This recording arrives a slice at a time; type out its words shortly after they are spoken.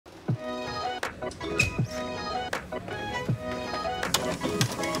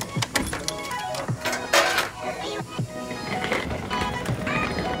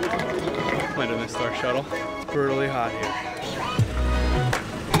Might have missed our shuttle. Brutally hot here.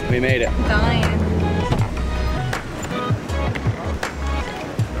 We made it. Dying.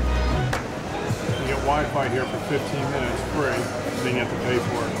 You get Wi-Fi here for 15 minutes free, then you have to pay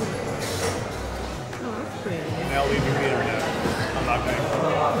for it. Oh, that's pretty. Now leave your internet. I'm not paying for it.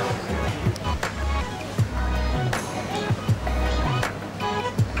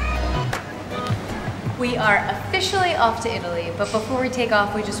 We are officially off to Italy, but before we take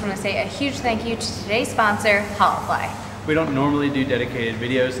off, we just want to say a huge thank you to today's sponsor, Holafly. We don't normally do dedicated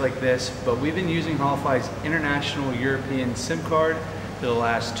videos like this, but we've been using Holafly's international European SIM card for the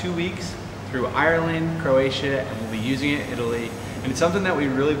last 2 weeks through Ireland, Croatia, and we'll be using it in Italy. And it's something that we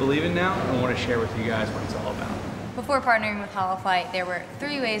really believe in now and want to share with you guys what it's all about. Before partnering with Holafly, there were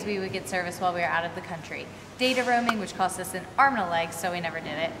 3 ways we would get service while we were out of the country. Data roaming, which cost us an arm and a leg, so we never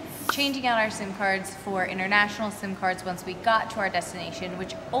did it. Changing out our SIM cards for international SIM cards once we got to our destination,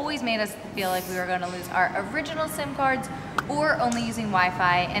 which always made us feel like we were going to lose our original SIM cards, or only using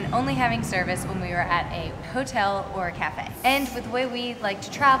Wi-Fi and only having service when we were at a hotel or a cafe. And with the way we like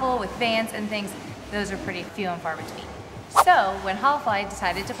to travel with vans and things, those are pretty few and far between. So when Holafly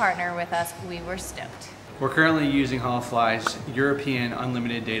decided to partner with us, we were stoked. We're currently using Holafly's European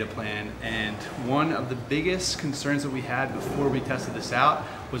unlimited data plan, and one of the biggest concerns that we had before we tested this out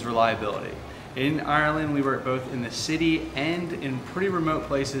was reliability. In Ireland, we were both in the city and in pretty remote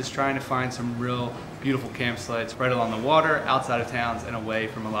places trying to find some real beautiful campsites right along the water, outside of towns, and away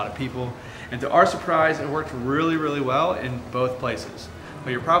from a lot of people. And to our surprise, it worked really, really well in both places.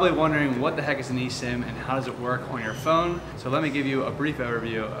 But you're probably wondering what the heck is an eSIM and how does it work on your phone? So let me give you a brief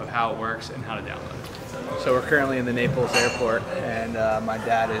overview of how it works and how to download it. So we're currently in the Naples airport, and my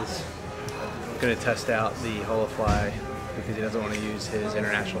dad is going to test out the Holafly because he doesn't want to use his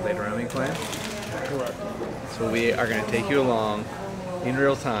international data roaming plan. Correct. So we are going to take you along in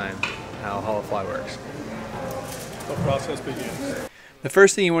real time how Holafly works. The process begins. The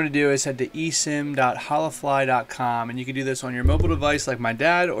first thing you want to do is head to eSIM.holafly.com, and you can do this on your mobile device like my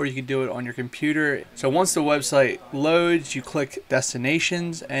dad, or you can do it on your computer. So once the website loads, you click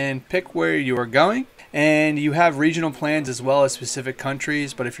destinations and pick where you are going. And you have regional plans as well as specific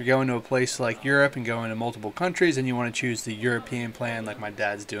countries, but if you're going to a place like Europe and going to multiple countries, then you want to choose the European plan like my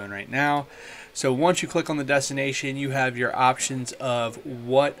dad's doing right now. So once you click on the destination, you have your options of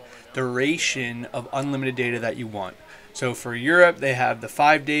what duration of unlimited data that you want. So for Europe, they have the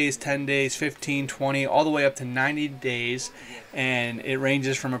 5 days, 10 days, 15, 20, all the way up to 90 days. And it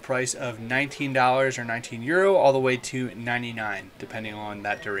ranges from a price of $19 or 19 euro all the way to 99, depending on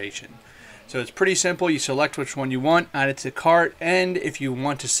that duration. So it's pretty simple. You select which one you want, add it to cart, and if you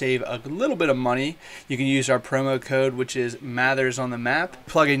want to save a little bit of money, you can use our promo code, which is Mathers on the Map.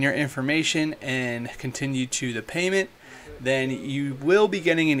 Plug in your information and continue to the payment. Then you will be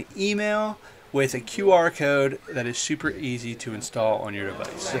getting an email with a QR code that is super easy to install on your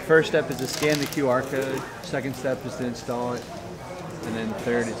device. The first step is to scan the QR code. Second step is to install it. And then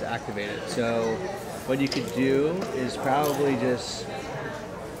third is activate it. So what you could do is probably just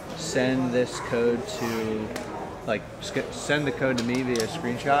send this code to, like, send the code to me via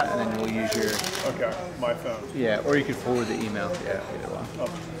screenshot, and then we'll use your... Okay, my phone. Yeah, or you could forward the email. Yeah, either one. Oh.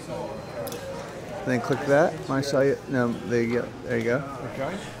 Then click that. No, there you go. There you go.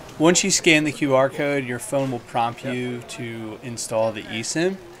 Okay. Once you scan the QR code, your phone will prompt you to install the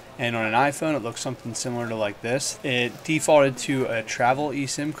eSIM. And on an iPhone, it looks something similar to like this. It defaulted to a travel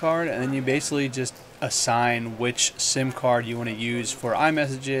eSIM card, and then you basically just assign which SIM card you want to use for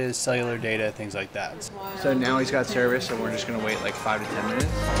iMessages, cellular data, things like that. So now he's got service, and we're just going to wait like 5 to 10 minutes.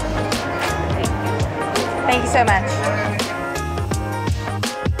 Thank you so much.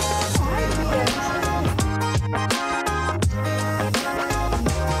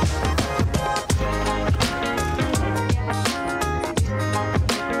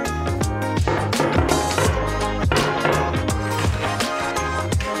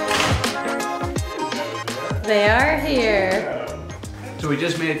 They are here. So we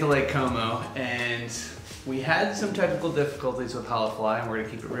just made it to Lake Como, and we had some technical difficulties with Holafly, and we're going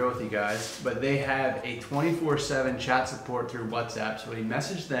to keep it real with you guys, but they have a 24/7 chat support through WhatsApp. So we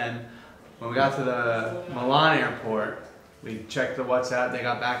messaged them. When we got to the Milan airport, we checked the WhatsApp. They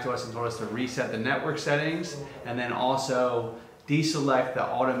got back to us and told us to reset the network settings, and then also deselect the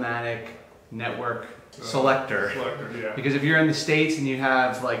automatic network selector. Yeah. Because if you're in the States and you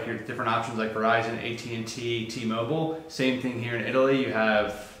have like your different options like Verizon, AT&T, T-Mobile, same thing here in Italy. You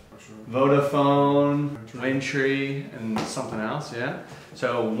have Vodafone, Windtree, and something else, yeah.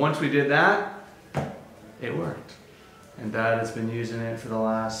 So once we did that, it worked. And Dad has been using it for the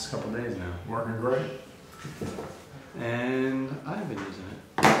last couple days now. Working great. And I've been using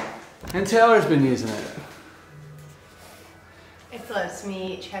it. And Taylor's been using it. It lets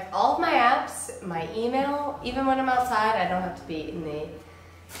me check all of my apps, my email, even when I'm outside. I don't have to be in the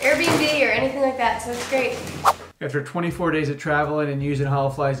Airbnb or anything like that, so it's great. After 24 days of traveling and using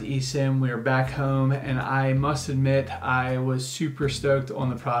Holafly's eSIM, we are back home, and I must admit I was super stoked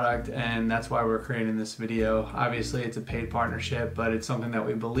on the product, and that's why we're creating this video. Obviously it's a paid partnership, but it's something that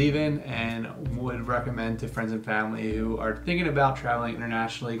we believe in and would recommend to friends and family who are thinking about traveling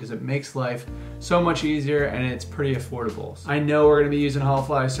internationally, because it makes life so much easier and it's pretty affordable. I know we're going to be using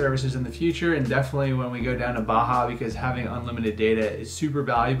Holafly services in the future, and definitely when we go down to Baja, because having unlimited data is super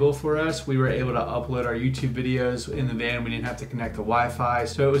valuable for us. We were able to upload our YouTube videos in the van. We didn't have to connect to Wi-Fi,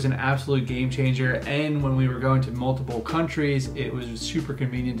 so it was an absolute game changer. And when we were going to multiple countries, it was super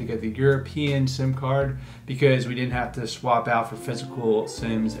convenient to get the European SIM card, because we didn't have to swap out for physical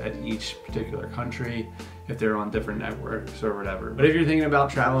SIMs at each particular country if they're on different networks or whatever. But if you're thinking about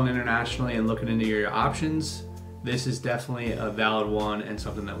traveling internationally and looking into your options, this is definitely a valid one and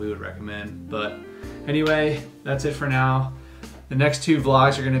something that we would recommend. But anyway, that's it for now. The next two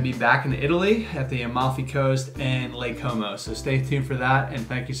vlogs are going to be back in Italy at the Amalfi Coast and Lake Como. So stay tuned for that, and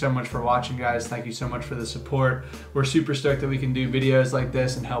thank you so much for watching, guys. Thank you so much for the support. We're super stoked that we can do videos like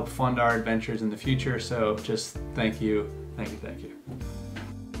this and help fund our adventures in the future. So just thank you, thank you, thank you.